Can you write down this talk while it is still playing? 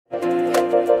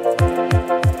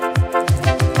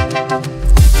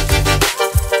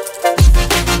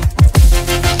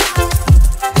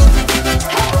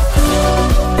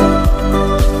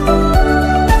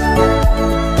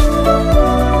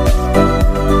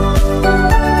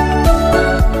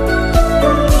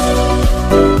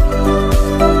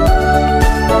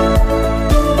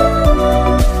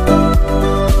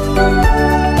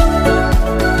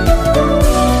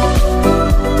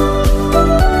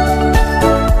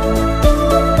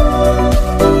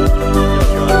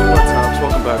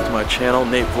channel,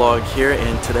 NateVlog here,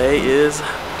 and today is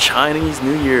Chinese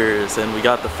New Year's and we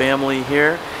got the family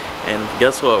here, and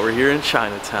guess what, we're here in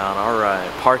Chinatown.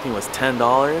 Alright, parking was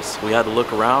 $10. We had to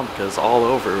look around because all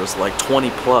over it was like 20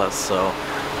 plus, so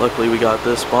luckily we got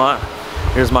this spot.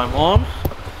 Here's my mom.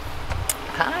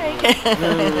 Hi.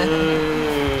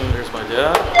 There's my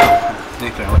dad.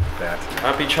 Nathan, look at that.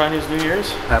 Happy Chinese New Year's.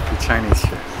 Happy Chinese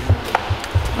shit.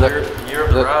 Year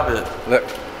of the rabbit. Look.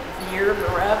 Year of the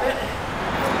rabbit.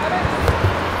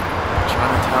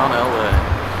 Chinatown, LA.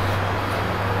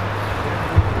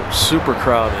 Super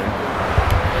crowded.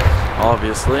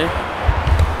 Obviously.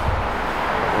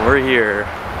 We're here.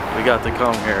 We got to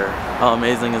come here. How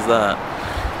amazing is that?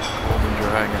 Golden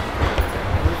Dragon.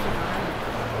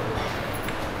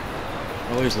 I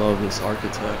always love this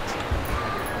architect.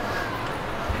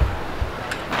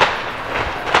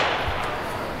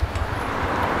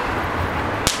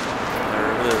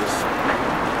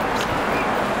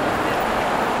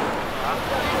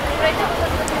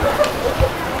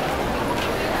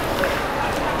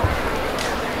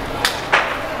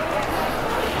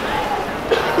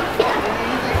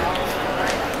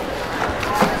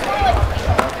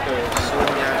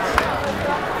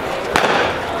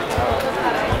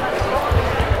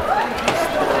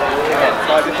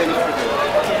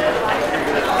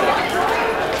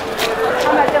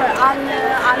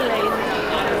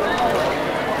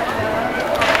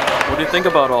 What do you think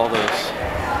about all this?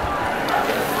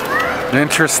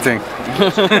 Interesting.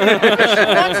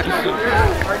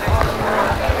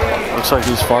 Looks like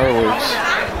these fireworks.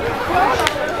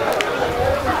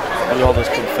 Look at all this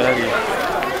confetti.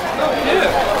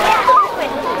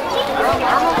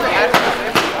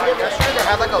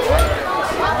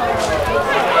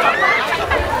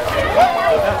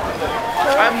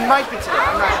 I might be today,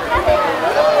 I'm not sure.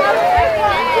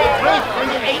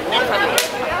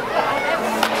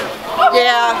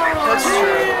 Yeah, that's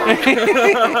true.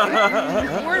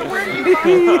 Where do you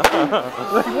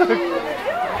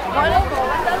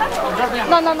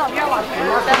No, the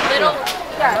little,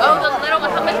 oh, the little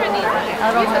one, how much are these? I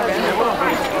don't know.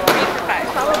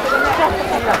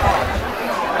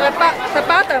 The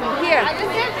bottom here.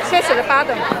 This is the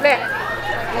bottom.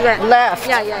 Left.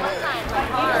 Yeah.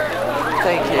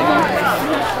 Thank you.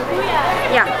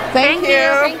 Yeah. Thank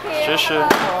you. Shisha.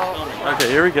 Okay,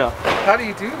 here we go. How do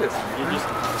you do this? You just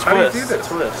twist. How do you do this?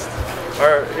 Twist.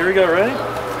 Alright, here we go. Ready?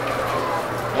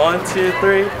 1, 2,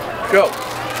 3, go.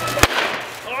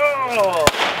 Oh!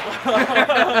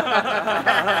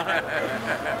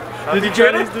 Did you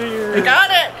get it? You got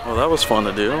it. Well, that was fun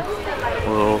to do. A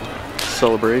little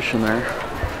celebration there.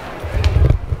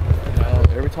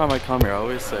 Every time I come here, I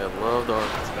always say I love the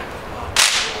architect.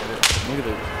 Look at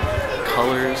the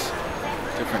colors,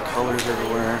 different colors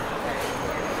everywhere.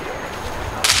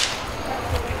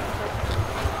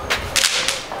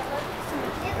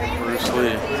 Bruce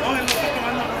Lee.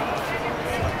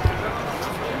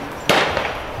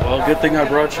 Well, good thing I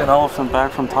brought you an elephant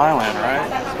back from Thailand, right?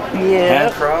 Yeah.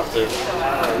 Handcrafted.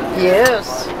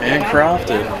 Yes.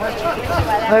 Handcrafted.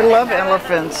 I love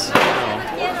elephants.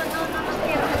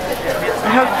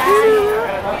 How cute.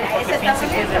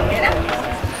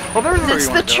 Well, It's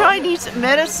the Chinese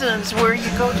medicines where you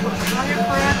go to a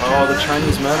chiropractor. Oh, the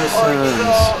Chinese medicines.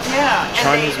 Yeah.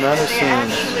 Chinese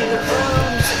medicines.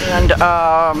 And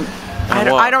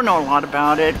I don't know a lot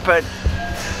about it, but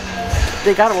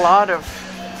they got a lot of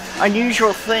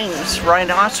unusual things.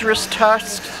 Rhinoceros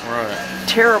tusks. Right.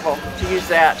 Terrible to use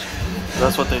that.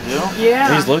 That's what they do?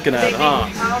 Yeah. He's looking at it, huh?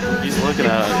 He's looking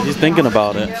at it. He's thinking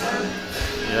about it.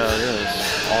 Yeah, it is.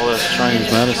 All this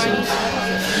Chinese medicine.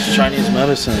 Chinese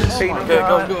medicines. Go.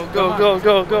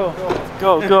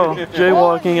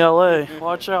 Jaywalking LA.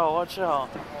 Watch out.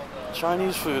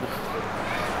 Chinese food.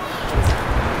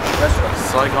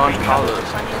 Saigon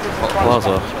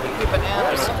Plaza.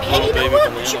 Hey, you know what?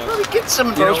 We should probably get some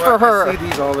of those for her. I see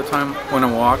these all the time when I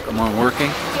walk. I'm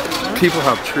working. People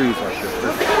have trees like this.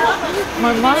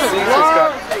 My mother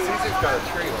Caesar's got a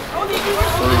tree.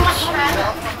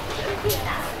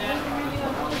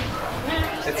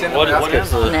 It's in the basket. What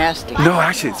is it? nasty. No,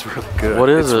 actually, it's really good. What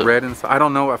is it? It's red inside. I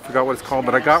don't know. I forgot what it's called,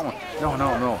 but I got one.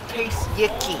 No. Tastes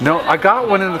yicky. No, I got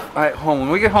one at home. When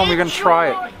we get home, we're gonna try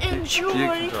it. Enjoy. You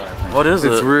can try it. What is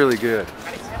it? It's really good.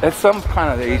 It's some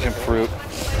kind of Asian fruit.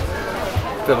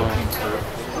 Philippine fruit.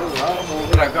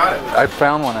 But I got it. I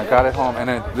found one. I got it home, and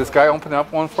then this guy opened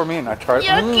up one for me, and I tried it.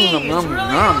 Yucky.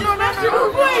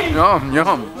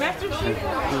 Yum.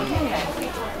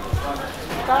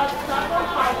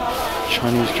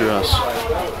 Chinese dress.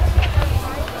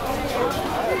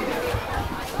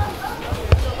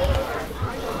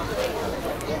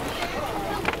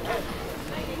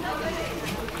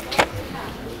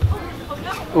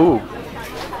 Ooh.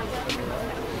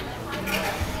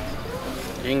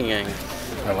 Yin yang.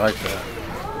 I like that.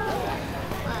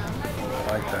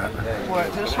 I like that.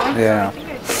 What, this one? Yeah.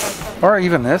 Or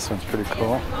even this one's pretty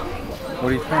cool. What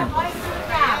do you think?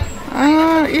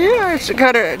 Yeah, it's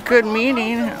got a good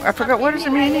meaning. I forgot, what is the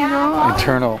meaning of?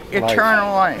 Eternal life.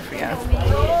 Eternal life, yeah.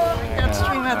 That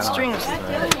string, I that don't string. like that.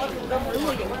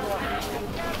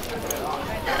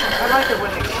 I like it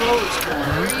when they close.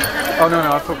 Oh, no,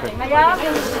 it's okay.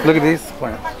 Look at these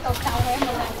plants.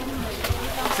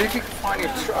 See if you can find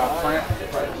your plant.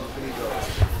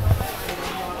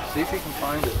 See if you can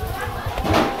find it.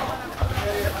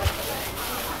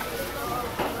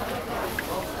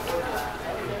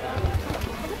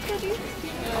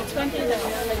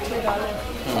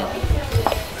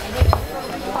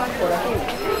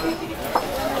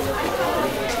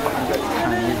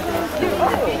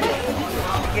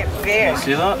 Get big.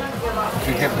 See that?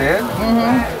 Did you get big?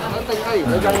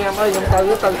 Tên nhà lại Look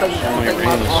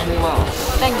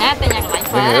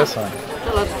phá. at this one.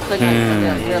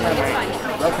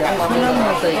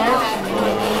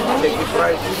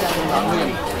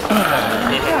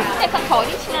 Cái phân phối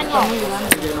đi xin anh nhỉ?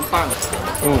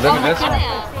 Ooh, look at this Cái one. này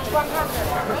à?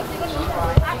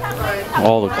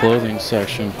 All the clothing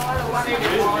section.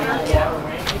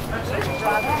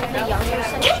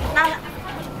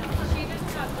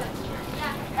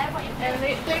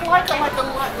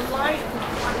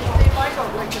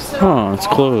 Huh, it's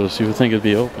closed. You would think it'd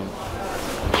be open.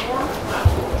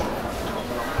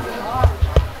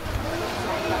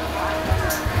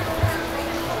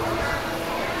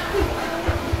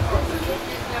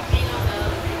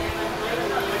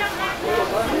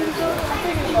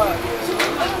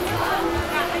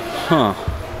 Huh.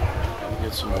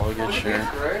 Get some luggage here.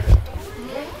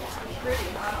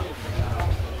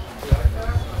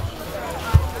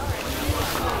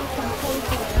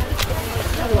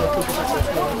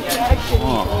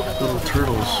 Oh, little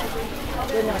turtles.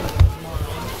 What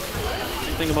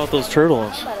do you think about those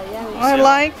turtles? I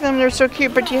like them, they're so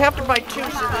cute, but you have to buy two so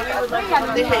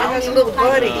it has a little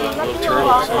buddy. Little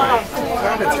turtles.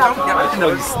 I didn't know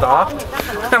you stopped.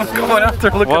 I'm going out there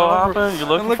looking What off. happened? You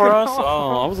looking for us?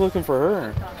 Oh, I was looking for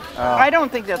her. I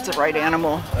don't think that's the right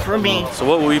animal for me. So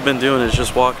what we've been doing is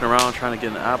just walking around trying to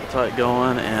get an appetite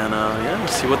going and yeah,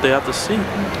 see what they have to see.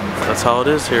 That's how it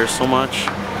is here so much.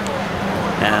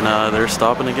 And they're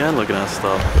stopping again looking at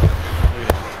stuff.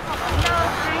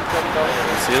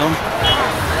 See them?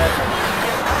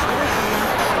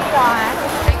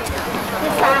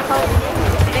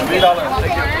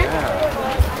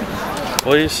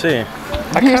 What do you see?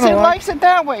 I He kind of likes it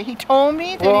that way. He told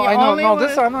me that Well, he I know. only No, was...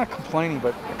 this I'm not complaining,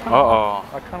 but Uh-oh.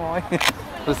 I kind of like it.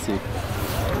 Let's see.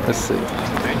 Let's see.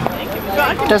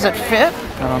 Does it fit?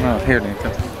 I don't know. Here,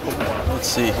 Nathan. Let's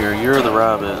see here. You're the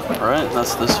rabbit, right?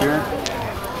 That's this here.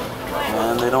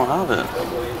 And they don't have it.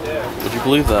 Would you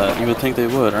believe that? You would think they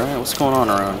would, right? What's going on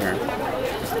around here?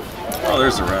 Oh,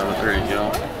 there's the rabbit. There you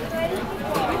go.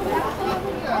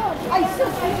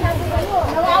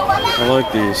 I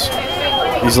like these.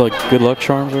 These like good luck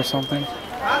charms or something.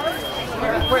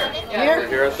 Here?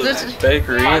 Here at the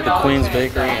bakery, the Queen's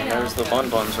Bakery, and there's the bun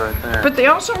buns right there. But they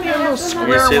also have a little You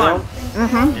square see one. them?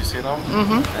 Mm-hmm. You see them?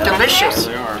 Mm-hmm. Delicious.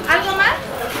 They are.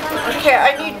 Okay,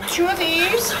 I need 2 of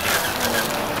these.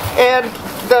 And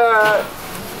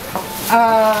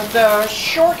the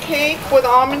shortcake with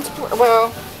almonds,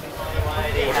 well...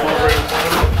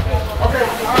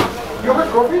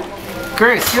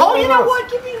 Grace, Oh, you know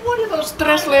what? Give me one of those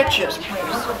tres leches,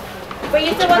 please. But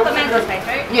you still want the mango slice,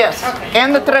 right? Yes,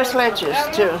 and the tres leches,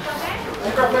 too.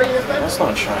 That's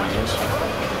not Chinese.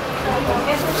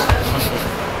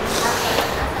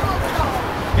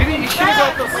 You should have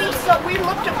got the... We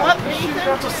looked at what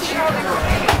to see how they were.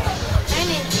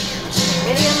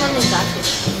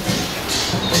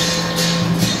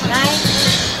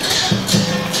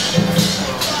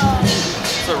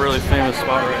 It's a really famous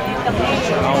spot right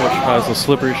now, which has a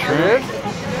slippery shrimp.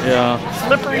 Yeah,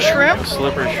 Slippery shrimp?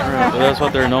 slippery shrimp. That's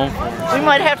what they're known for. We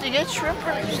might have to get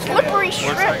slippery Looks like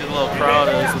shrimp. a little crowd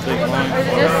is a big line for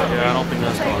it. Yeah, I don't think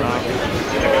that's going on.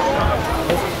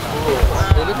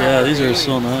 Yeah, these are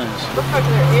so nice. Look like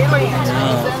they're aliens.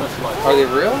 Yeah, Are they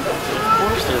real? of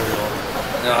course they're real.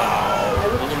 No,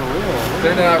 those are real.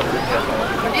 They're not.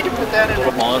 I need to put that in.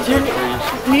 Little monster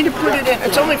trees. Need to put it in.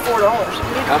 It's only $4.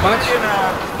 How much?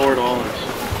 $4.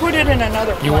 Put it in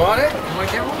another. You want it? You want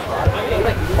to get one?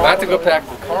 I have to go back to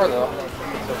the car though.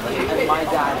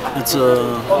 It's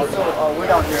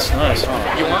nice,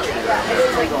 huh? You want?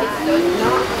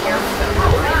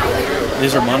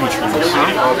 These are money trees.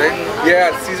 Oh, they?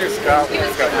 Yeah, Caesar Scott.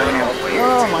 It's got money on it.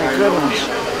 Oh my goodness.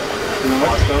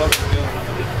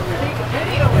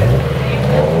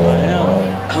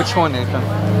 Which one, Nathan?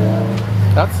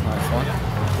 That's a nice one.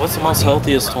 What's the most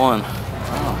healthiest one?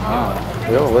 Oh,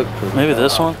 they all look pretty. Maybe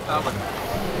this one?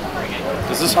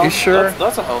 Is this You sure?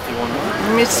 That's a healthy one, right?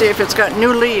 Let me see if it's got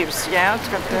new leaves. Yeah, it's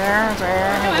got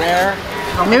there.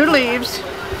 New leaves.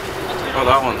 Oh,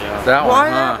 that one, yeah. That Why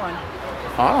one, that huh? one?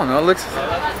 I don't know. It looks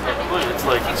It's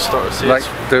like see, like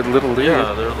they're little leaves.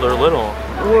 yeah, they're little.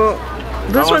 Well,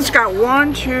 this one's got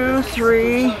 1, 2,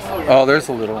 3. Oh, there's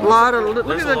a little A one. lot of. Look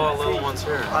There's at a lot of the. little ones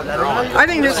here. I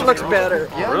think this looks better.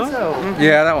 Really?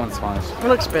 Yeah, that one's fine. It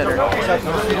looks better.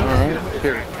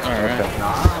 Here.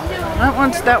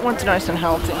 That one's nice and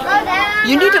healthy.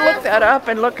 You need to look that up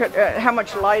and look at how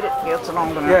much light it gets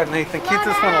along the Yeah, Nathan, keep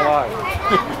this one alive.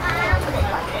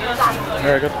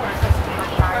 Very good.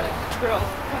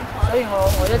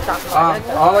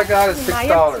 All I got is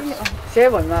 $6.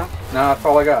 7啦 No, that's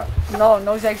all I got.，no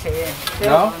no 6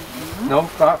 No? No,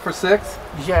 not for 6?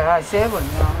 Yeah, 7啦，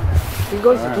應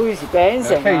該是 too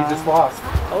expensive Okay, you just lost.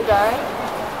 Okay.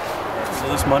 So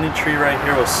this money tree right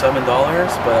here was $7,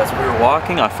 but as we were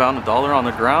walking, I found $1 on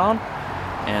the ground,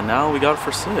 and now we got it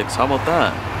for 6. How about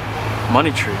that?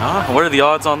 Money tree, huh? What are the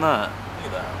odds on that?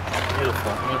 Look at that.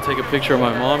 Beautiful. I'm gonna take a picture of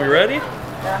my mom. You ready?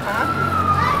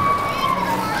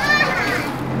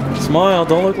 Smile,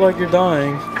 don't look like you're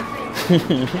dying. Be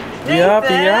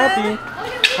happy, happy.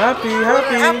 Happy,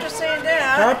 happy. After saying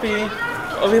that. Happy.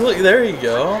 I mean, look, there you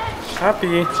go.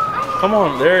 Happy. Come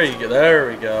on, there you go. There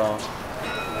we go.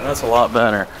 That's a lot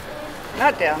better.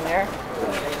 Not down there.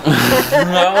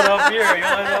 I went up here. You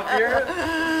want it up here?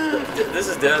 This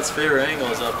is Dad's favorite angle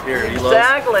is up here. He loves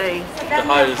Exactly. the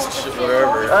highest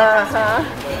wherever.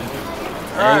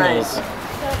 Angles.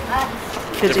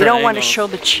 Because you don't want to show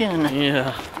the chin.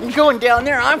 Yeah. You're going down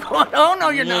there. I'm going. Oh no,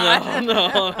 you're not. No.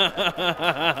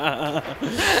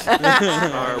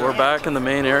 Alright, we're back in the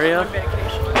main area.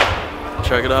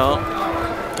 Check it out.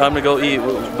 Time to go eat.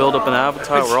 We'll build up an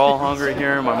appetite. We're all hungry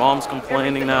here. My mom's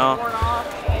complaining now.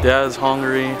 Dad's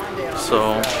hungry.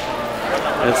 So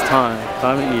it's time.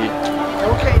 Time to eat.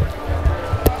 Okay.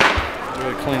 We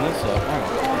gotta clean this up. Oh.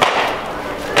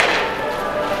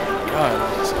 God,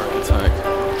 this architect.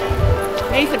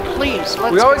 Nathan, please.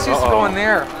 Let's We always go. used to go in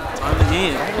there. Time to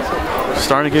eat.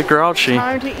 Starting to get grouchy.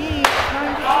 Time to eat.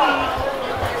 Time to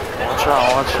Watch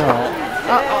out, watch out.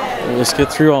 Let's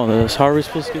get through all this. How are we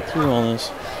supposed to get through all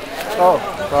this? Oh,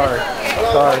 sorry.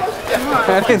 Sorry.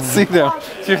 I didn't see them.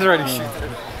 She was already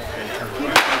shooting.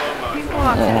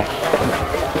 Oh.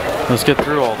 Let's get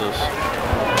through all this.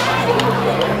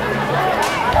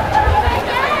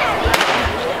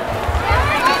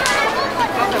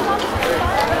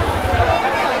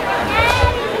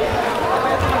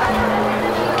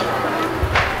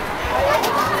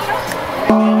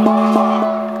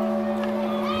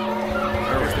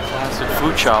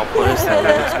 Food chow place that we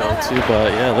always go to,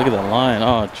 but yeah, look at the line.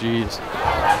 Oh, jeez.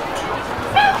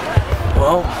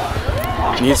 Well,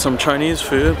 need some Chinese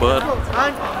food, but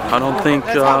I don't think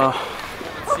we're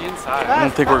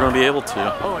gonna be able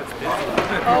to.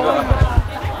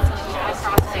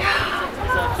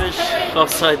 Fish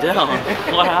upside down.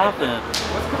 What happened?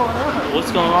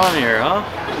 What's going on here, huh?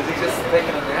 Is he just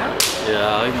taking a nap?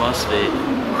 Yeah, he must be.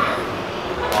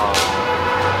 Wow.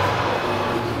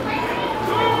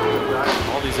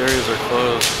 These areas are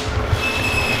closed.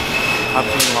 Happy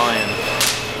Lion.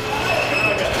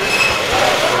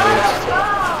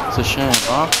 It's a shame,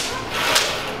 huh?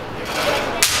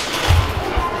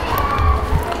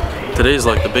 Today's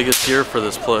like the biggest year for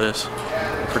this place,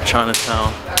 for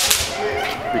Chinatown.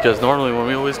 Because normally when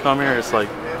we always come here, it's like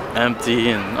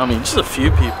empty and I mean just a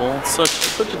few people. It's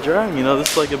such a drag, you know. This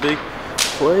is like a big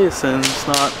place and it's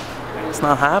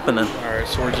not happening. All right,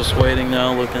 so we're just waiting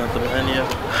now, looking at the menu.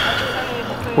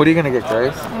 What are you gonna get,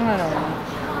 Grace? I don't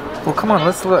know. Well, come on,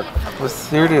 let's look.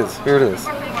 Here it is. Here it is.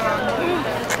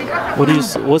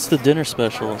 What's the dinner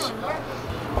specials?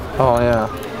 Oh yeah,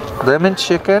 lemon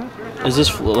chicken Is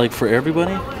this like for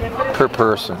everybody? per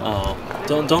person. Oh,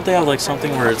 don't they have like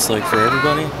something where it's like for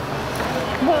everybody?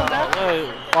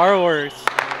 Fireworks.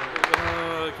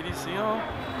 Can you see them?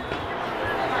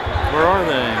 Where are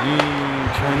they?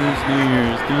 Chinese New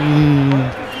Year's.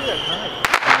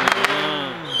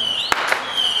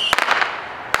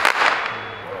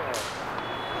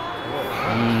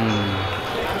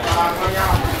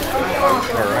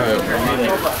 Alright.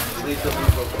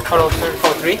 Hello, sir.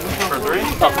 For 3? For 3?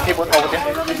 Oh, table over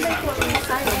there.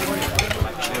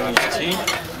 Tea?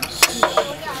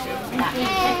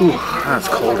 Ooh, that's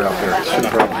cold out there. Should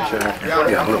have brought my jacket.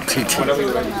 Yeah, a little tea.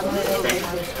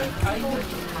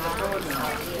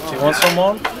 Do you want some,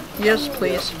 Mom? Yes,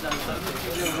 please. I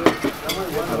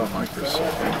don't like this.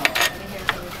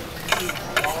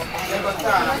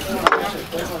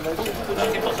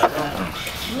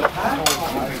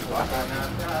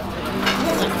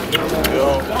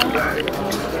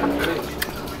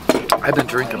 I've been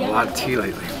drinking a lot of tea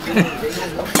lately.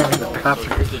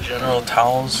 The General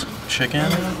Tao's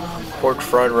chicken, pork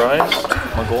fried rice,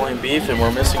 Mongolian beef, and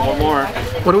we're missing one more.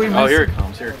 What do we miss? Oh, here it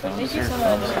comes, here it comes, here it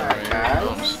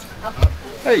comes.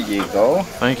 There you go.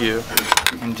 Thank you.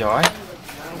 Enjoy.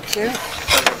 Okay.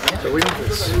 So we need the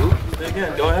soup. Dig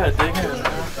in, go ahead, dig in.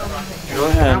 Go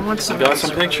ahead. I want some got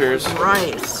some pictures.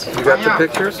 rice. You got the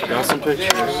pictures? Got some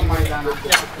pictures.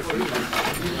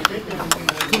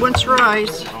 Who wants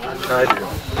rice? I do.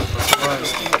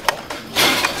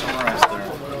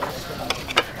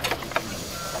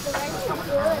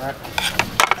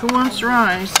 Who wants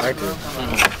rice? I do.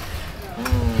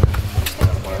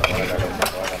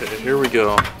 Okay, here we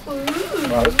go.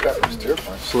 Wow, this guy was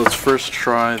terrifying. So let's first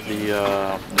try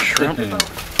the shrimp.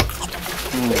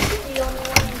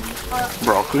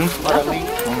 Broccoli.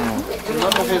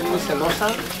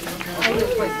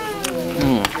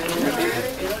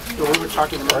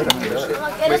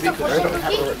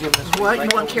 What? You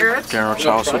want carrots? General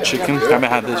Tso's chicken. I haven't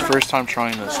had this. First time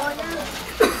trying this.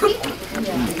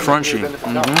 Crunchy.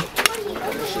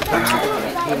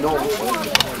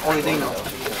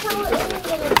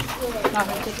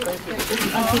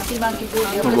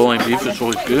 Mongolian beef is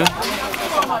always good.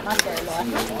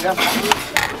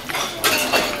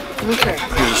 Okay.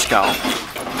 Here's a scallop.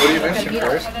 What are you missing,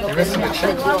 Chris? You're missing the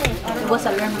chicken.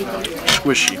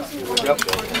 Squishy. Yep.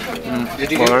 Did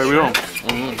you Well, there we go.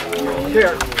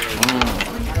 Here.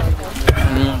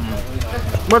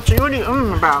 What are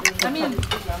you about?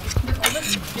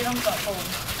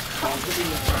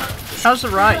 How's the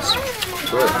rice?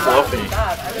 Fluffy.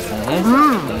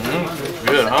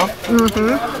 Good, huh?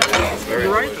 The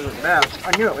rice is the best.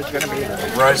 I knew it was going to be.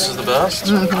 Rice is the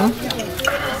best?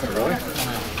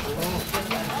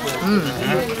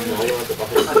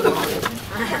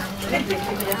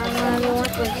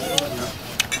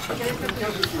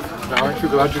 Aren't you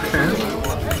glad you came?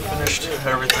 Finished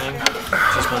everything.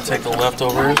 Just gonna take the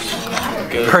leftovers.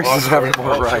 Chris is having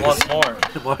more rice. Wants more.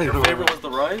 Your favorite was the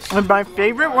rice? And my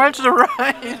favorite was the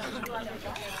rice.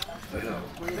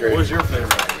 What was your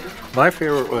favorite? My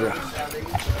favorite was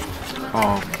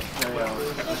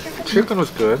chicken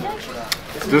was good.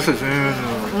 This is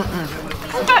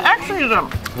Actually,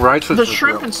 rice was the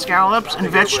shrimp and scallops and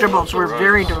vegetables were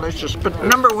very delicious, but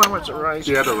number one was the rice.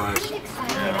 the other rice.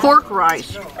 Pork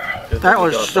rice. That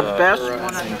was the best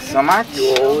one. So much.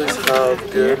 You will always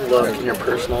have good luck in your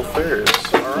personal affairs.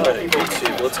 Alright,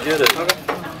 YouTube, let's get it.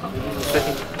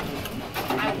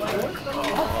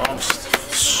 I'm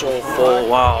so full.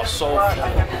 Wow, so full.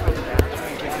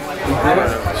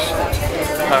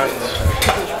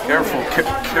 Careful,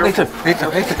 careful. Nathan.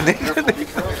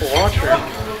 Careful, watch her.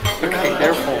 Okay,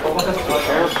 careful.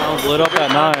 Sounds lit up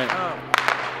at night.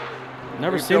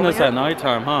 Never seen this at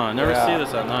nighttime, huh? Never see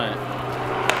this at night.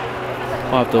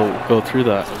 We'll have to go through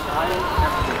that.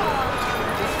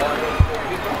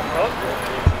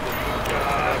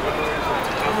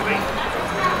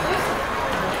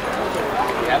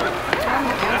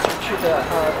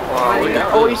 Wow, look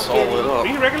at this, all lit up.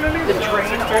 The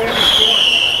drain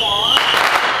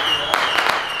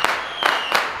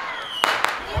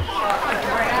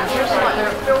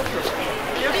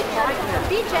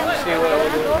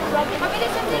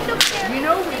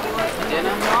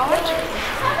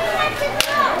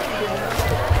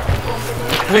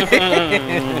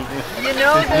You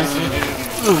know this.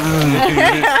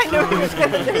 I know who's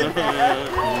going to do that.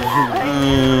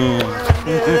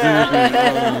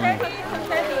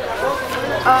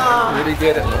 Already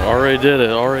did it. Already did it.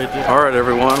 Alright,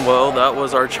 everyone. Well, that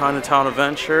was our Chinatown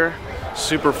adventure.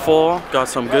 Super full. Got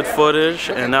some good footage,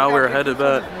 and now we're headed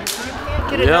back.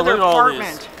 Get another look at all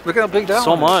apartment. these. Look how big that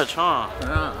So one is. much, huh?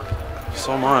 Yeah.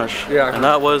 So much. Yeah. And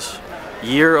that was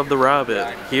Year of the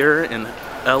Rabbit here in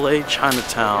LA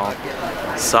Chinatown,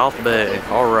 South Bay.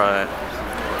 Alright.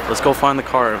 Let's go find the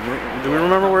car. Do we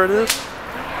remember where it is?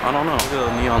 I don't know. Look at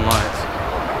the neon lights.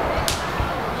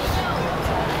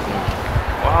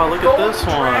 Wow, look at this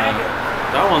one.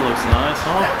 That one looks nice,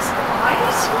 huh?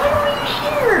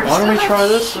 Why don't we try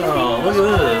this out? Look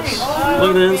at this. Look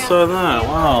at the inside of that.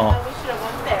 Wow.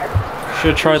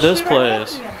 Should have tried this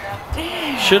place.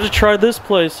 Should have tried this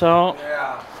place out.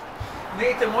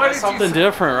 Nathan, why did Something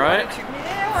different, right?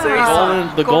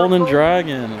 say The golden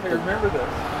dragon. Hey, remember this.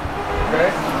 Okay?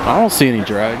 I don't see any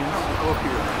dragons.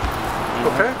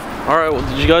 Okay. All right. Well,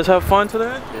 did you guys have fun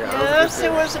today? Yes,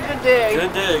 it was a good day.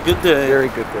 Good day. Good day. Very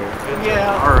good day.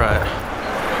 Yeah. All right.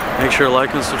 Make sure to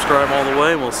like and subscribe all the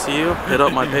way, and we'll see you. Hit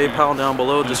up my PayPal down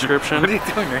below, description. What are you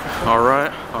doing, man?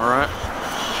 Alright, alright.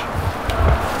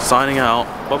 Signing out.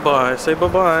 Bye-bye. Say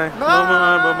bye-bye.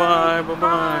 Bye-bye, bye-bye,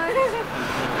 bye-bye.